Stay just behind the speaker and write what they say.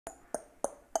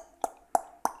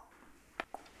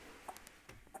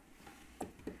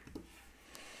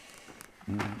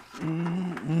Good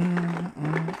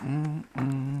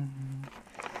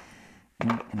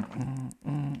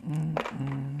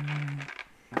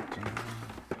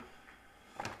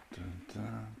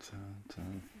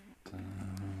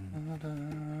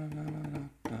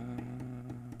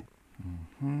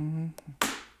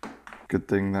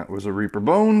thing that was a Reaper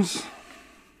Bones.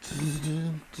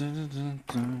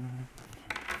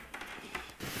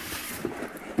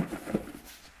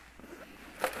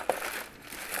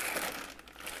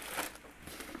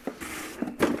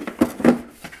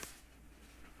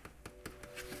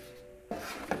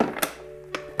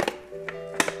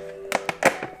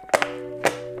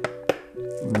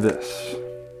 This.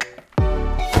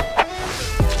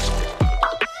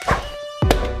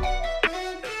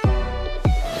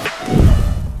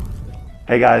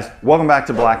 Hey guys, welcome back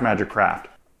to Black Magic Craft.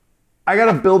 I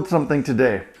gotta build something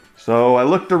today. So I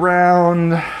looked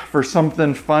around for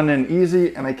something fun and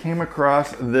easy and I came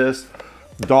across this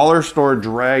dollar store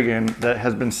dragon that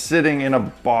has been sitting in a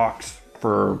box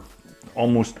for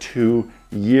almost 2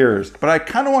 years. But I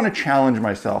kind of want to challenge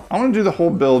myself. I want to do the whole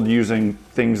build using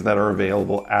things that are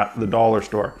available at the dollar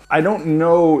store. I don't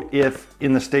know if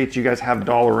in the States you guys have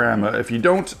Dollarama. If you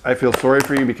don't, I feel sorry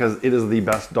for you because it is the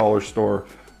best dollar store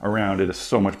around. It is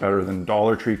so much better than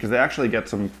Dollar Tree because they actually get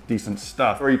some decent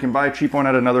stuff. Or you can buy a cheap one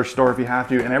at another store if you have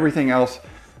to, and everything else,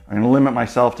 I'm gonna limit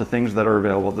myself to things that are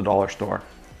available at the dollar store.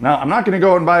 Now, I'm not gonna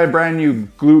go and buy a brand new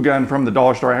glue gun from the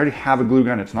dollar store. I already have a glue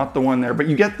gun, it's not the one there, but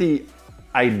you get the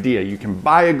idea. You can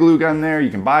buy a glue gun there, you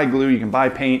can buy glue, you can buy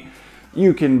paint,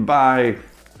 you can buy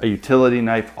a utility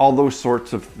knife, all those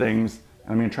sorts of things.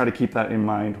 I'm gonna try to keep that in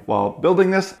mind while building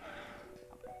this.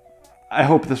 I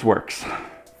hope this works.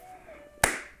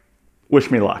 Wish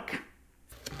me luck.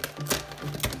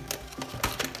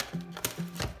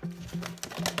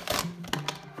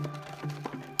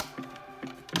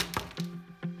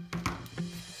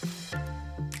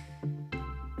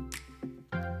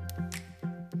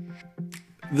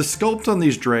 The sculpt on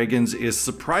these dragons is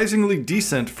surprisingly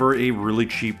decent for a really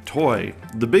cheap toy.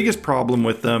 The biggest problem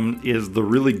with them is the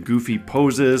really goofy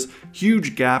poses,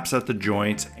 huge gaps at the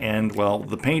joints, and well,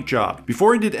 the paint job.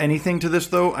 Before I did anything to this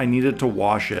though, I needed to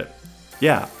wash it.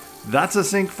 Yeah, that's a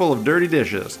sink full of dirty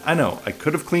dishes. I know, I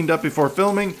could have cleaned up before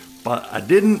filming, but I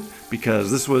didn't because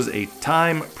this was a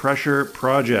time pressure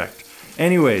project.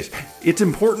 Anyways, it's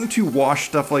important to wash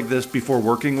stuff like this before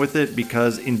working with it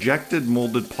because injected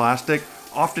molded plastic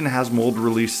often has mold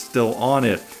release still on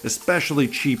it, especially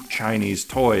cheap Chinese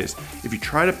toys. If you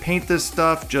try to paint this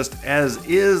stuff just as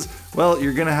is, well,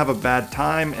 you're gonna have a bad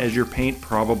time as your paint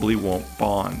probably won't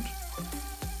bond.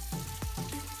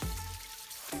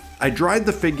 I dried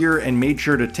the figure and made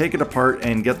sure to take it apart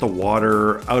and get the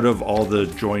water out of all the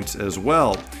joints as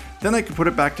well. Then I could put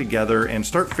it back together and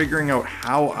start figuring out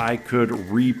how I could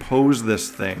repose this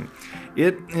thing.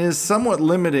 It is somewhat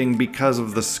limiting because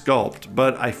of the sculpt,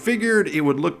 but I figured it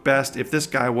would look best if this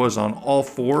guy was on all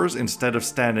fours instead of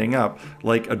standing up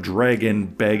like a dragon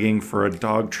begging for a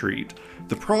dog treat.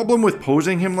 The problem with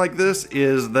posing him like this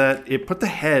is that it put the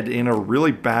head in a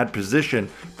really bad position,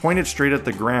 pointed straight at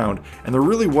the ground, and there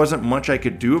really wasn't much I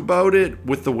could do about it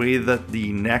with the way that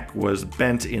the neck was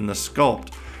bent in the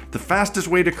sculpt. The fastest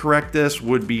way to correct this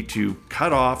would be to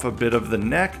cut off a bit of the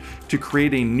neck to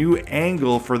create a new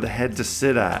angle for the head to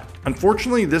sit at.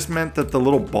 Unfortunately, this meant that the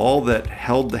little ball that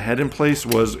held the head in place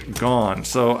was gone,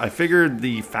 so I figured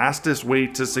the fastest way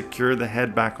to secure the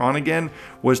head back on again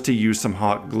was to use some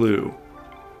hot glue.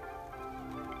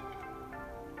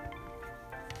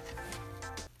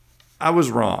 I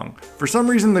was wrong. For some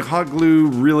reason, the hot glue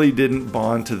really didn't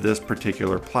bond to this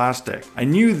particular plastic. I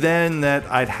knew then that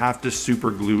I'd have to super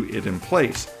glue it in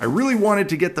place. I really wanted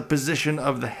to get the position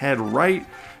of the head right,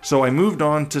 so I moved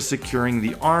on to securing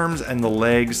the arms and the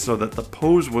legs so that the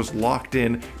pose was locked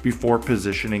in before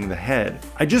positioning the head.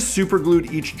 I just super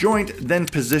glued each joint, then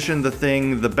positioned the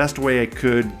thing the best way I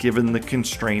could given the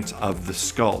constraints of the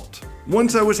sculpt.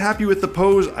 Once I was happy with the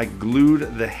pose, I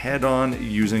glued the head on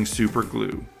using super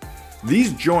glue.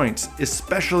 These joints,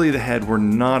 especially the head, were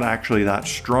not actually that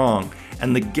strong,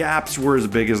 and the gaps were as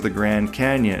big as the Grand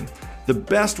Canyon. The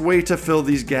best way to fill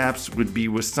these gaps would be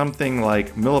with something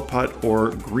like Milliput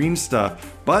or green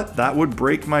stuff, but that would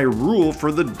break my rule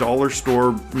for the dollar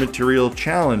store material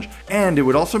challenge, and it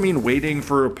would also mean waiting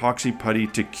for epoxy putty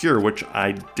to cure, which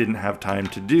I didn't have time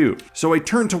to do. So I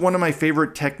turned to one of my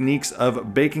favorite techniques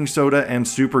of baking soda and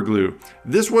super glue.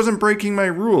 This wasn't breaking my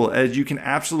rule, as you can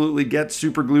absolutely get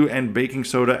super glue and baking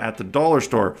soda at the dollar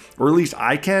store, or at least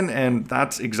I can, and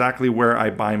that's exactly where I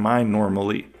buy mine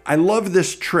normally. I love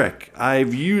this trick.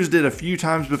 I've used it a few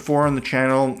times before on the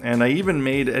channel, and I even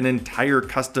made an entire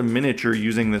custom miniature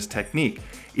using this technique.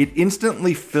 It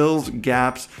instantly fills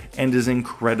gaps and is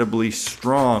incredibly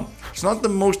strong. It's not the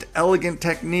most elegant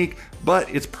technique, but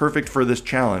it's perfect for this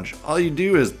challenge. All you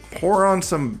do is pour on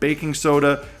some baking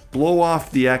soda, blow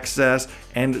off the excess,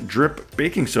 and drip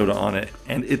baking soda on it,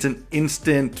 and it's an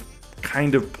instant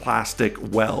kind of plastic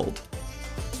weld.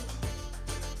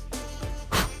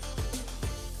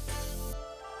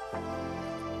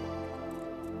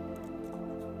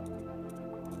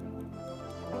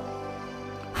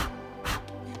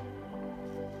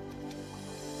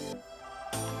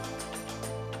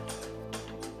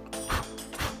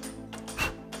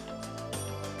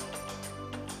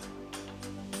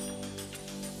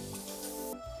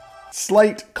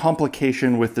 Slight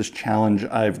complication with this challenge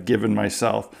I've given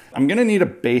myself. I'm gonna need a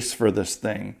base for this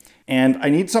thing, and I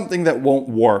need something that won't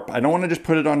warp. I don't wanna just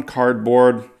put it on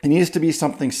cardboard. It needs to be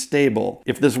something stable.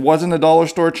 If this wasn't a dollar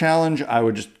store challenge, I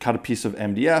would just cut a piece of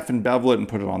MDF and bevel it and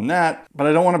put it on that, but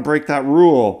I don't wanna break that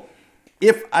rule.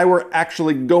 If I were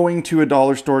actually going to a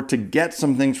dollar store to get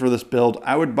some things for this build,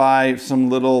 I would buy some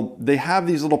they have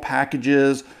these little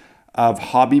packages of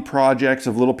hobby projects,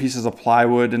 of little pieces of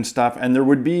plywood and stuff, and there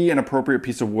would be an appropriate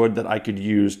piece of wood that I could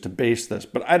use to base this.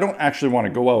 But I don't actually want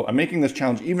to go out. I'm making this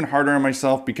challenge even harder on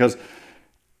myself because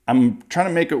I'm trying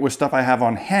to make it with stuff I have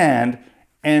on hand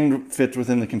and fits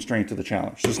within the constraints of the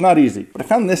challenge. So it's not easy. But I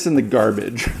found this in the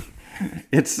garbage.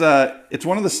 It's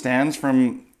one of the stands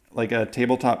from like a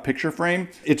tabletop picture frame.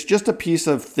 It's just a piece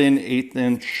of thin 1/8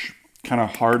 inch kind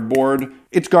of hardboard.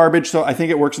 It's garbage, so I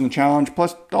think it works in the challenge.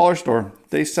 Plus, dollar store,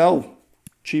 they sell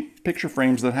cheap picture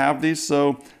frames that have these,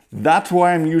 so that's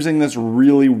why I'm using this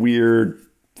really weird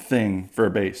thing for a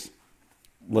base.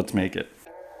 Let's make it.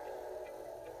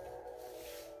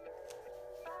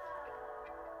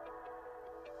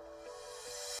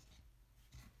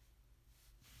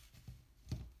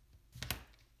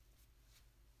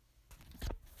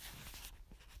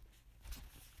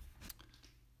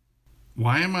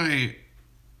 Why am I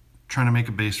trying to make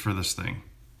a base for this thing?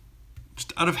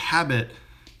 Just out of habit,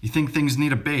 you think things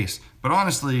need a base. But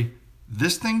honestly,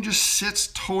 this thing just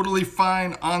sits totally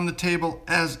fine on the table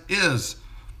as is.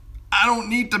 I don't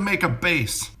need to make a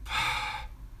base.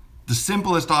 The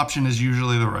simplest option is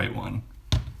usually the right one.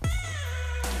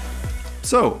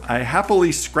 So I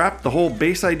happily scrapped the whole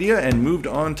base idea and moved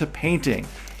on to painting.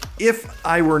 If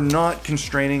I were not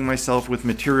constraining myself with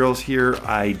materials here,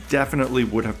 I definitely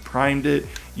would have primed it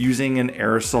using an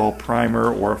aerosol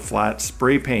primer or a flat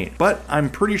spray paint. But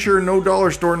I'm pretty sure no dollar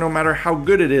store, no matter how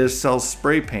good it is, sells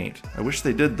spray paint. I wish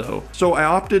they did though. So I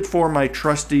opted for my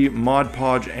trusty Mod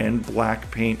Podge and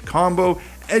black paint combo,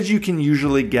 as you can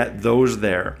usually get those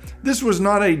there. This was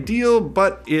not ideal,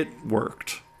 but it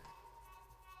worked.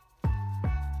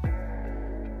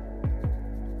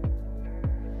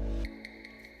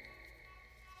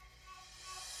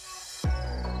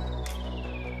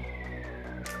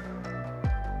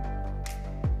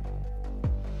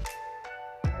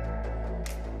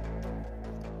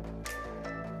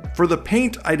 For the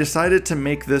paint, I decided to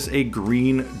make this a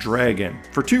green dragon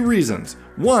for two reasons.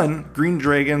 One, green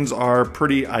dragons are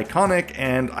pretty iconic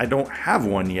and I don't have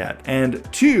one yet. And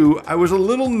two, I was a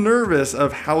little nervous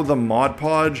of how the Mod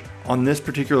Podge on this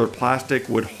particular plastic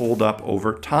would hold up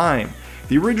over time.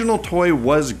 The original toy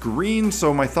was green,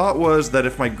 so my thought was that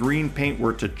if my green paint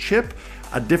were to chip,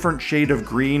 a different shade of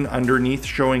green underneath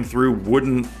showing through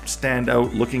wouldn't stand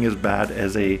out looking as bad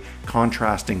as a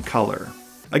contrasting color.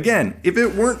 Again, if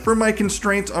it weren't for my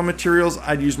constraints on materials,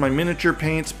 I'd use my miniature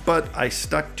paints, but I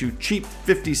stuck to cheap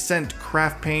 50-cent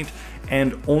craft paint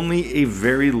and only a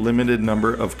very limited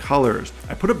number of colors.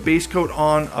 I put a base coat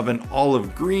on of an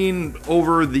olive green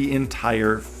over the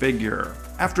entire figure.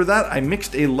 After that, I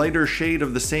mixed a lighter shade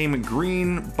of the same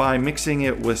green by mixing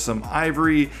it with some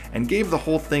ivory and gave the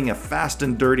whole thing a fast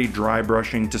and dirty dry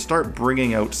brushing to start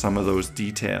bringing out some of those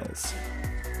details.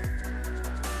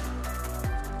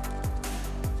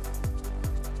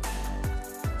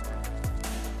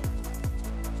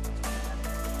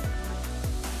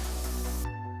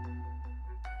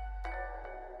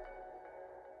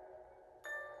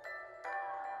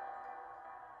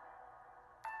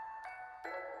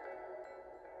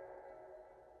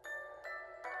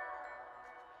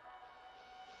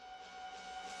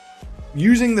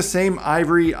 Using the same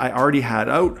ivory I already had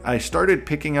out, I started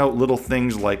picking out little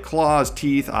things like claws,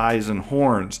 teeth, eyes, and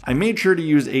horns. I made sure to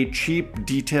use a cheap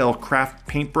detail craft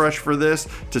paintbrush for this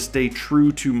to stay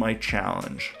true to my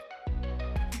challenge.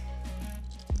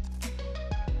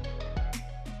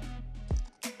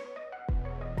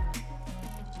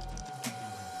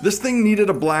 This thing needed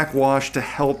a black wash to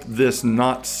help this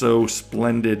not so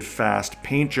splendid fast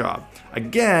paint job.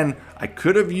 Again, I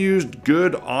could have used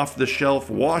good off-the-shelf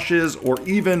washes or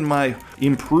even my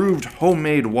improved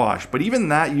homemade wash, but even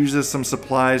that uses some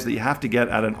supplies that you have to get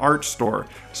at an art store.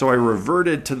 So I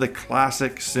reverted to the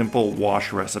classic simple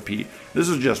wash recipe. This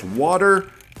is just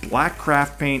water, black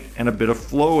craft paint, and a bit of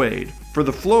Flow Aid. For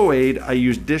the Flow Aid, I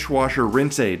used dishwasher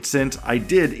rinse aid, since I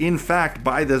did in fact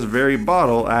buy this very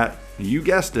bottle at, you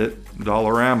guessed it,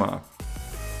 Dollarama.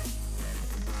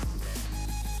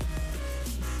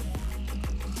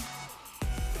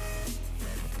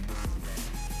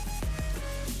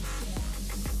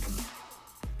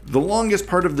 The longest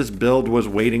part of this build was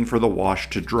waiting for the wash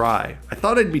to dry. I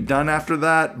thought I'd be done after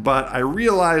that, but I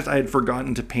realized I had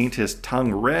forgotten to paint his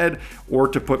tongue red or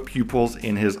to put pupils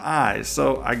in his eyes,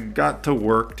 so I got to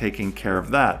work taking care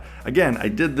of that. Again, I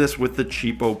did this with the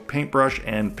cheapo paintbrush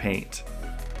and paint.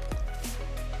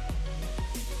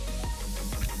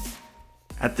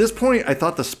 At this point, I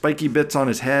thought the spiky bits on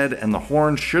his head and the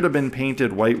horns should have been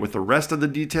painted white with the rest of the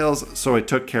details, so I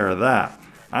took care of that.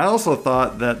 I also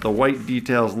thought that the white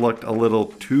details looked a little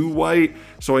too white,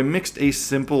 so I mixed a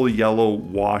simple yellow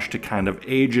wash to kind of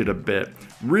age it a bit.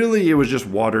 Really, it was just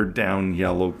watered down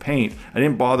yellow paint. I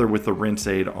didn't bother with the rinse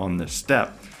aid on this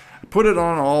step. I put it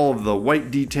on all of the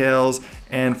white details,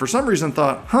 and for some reason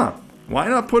thought, why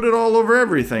not put it all over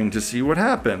everything to see what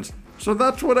happens? So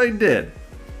that's what I did.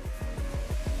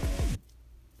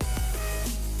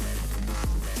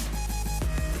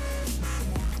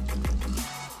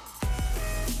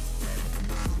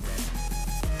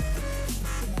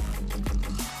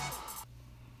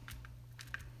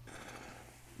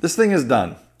 This thing is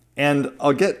done, and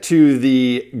I'll get to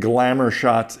the glamour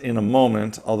shots in a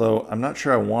moment, although I'm not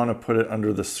sure I want to put it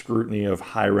under the scrutiny of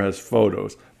high-res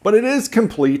photos. But it is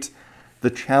complete.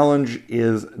 The challenge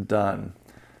is done.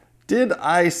 Did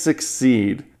I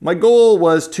succeed? My goal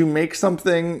was to make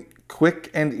something quick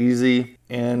and easy,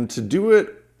 and to do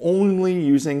it only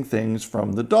using things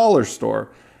from the dollar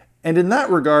store. And in that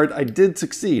regard, I did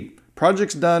succeed.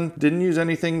 Project's done, didn't use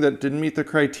anything that didn't meet the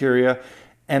criteria,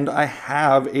 and I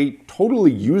have a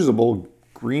totally usable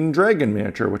green dragon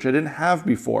miniature, which I didn't have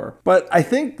before. But I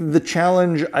think the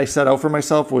challenge I set out for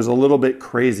myself was a little bit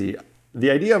crazy. The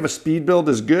idea of a speed build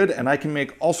is good, and I can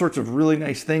make all sorts of really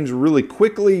nice things really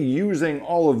quickly using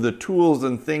all of the tools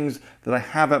and things that I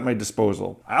have at my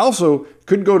disposal. I also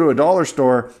could go to a dollar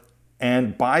store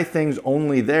and buy things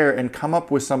only there and come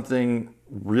up with something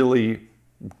really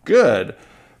good.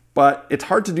 But it's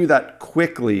hard to do that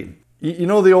quickly. You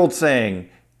know the old saying,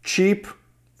 cheap,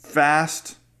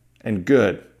 fast, and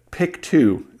good. Pick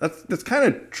two. That's kind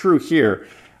of true here.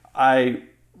 I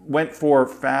went for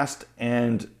fast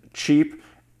and cheap,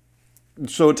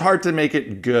 so it's hard to make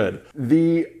it good.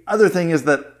 The other thing is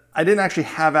that I didn't actually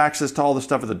have access to all the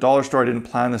stuff at the dollar store. I didn't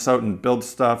plan this out and build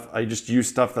stuff. I just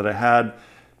used stuff that I had.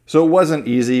 So it wasn't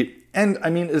easy. And I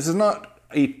mean, this is not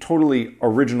a totally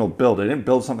original build. I didn't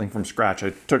build something from scratch.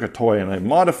 I took a toy and I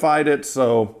modified it,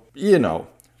 so, you know.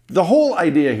 The whole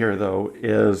idea here, though,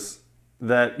 is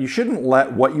that you shouldn't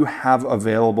let what you have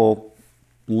available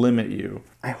limit you.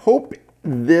 I hope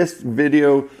this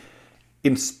video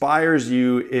inspires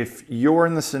you if you're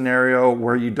in the scenario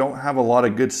where you don't have a lot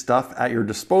of good stuff at your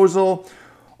disposal,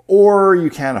 or you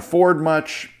can't afford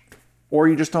much, or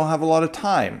you just don't have a lot of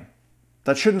time.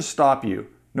 That shouldn't stop you.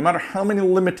 No matter how many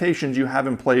limitations you have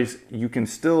in place, you can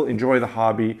still enjoy the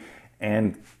hobby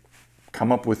and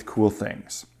come up with cool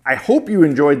things. I hope you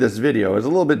enjoyed this video. It's a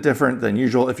little bit different than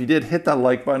usual. If you did, hit that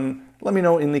like button. Let me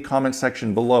know in the comment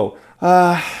section below.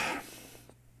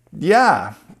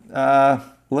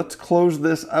 Let's close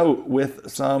this out with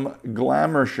some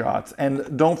glamour shots.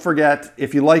 And don't forget,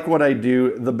 if you like what I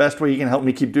do, the best way you can help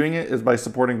me keep doing it is by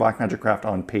supporting Blackmagic Craft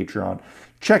on Patreon.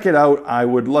 Check it out. I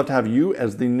would love to have you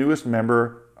as the newest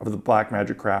member of the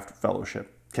Blackmagic Craft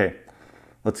Fellowship. Okay,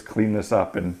 let's clean this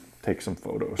up and take some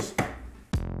photos.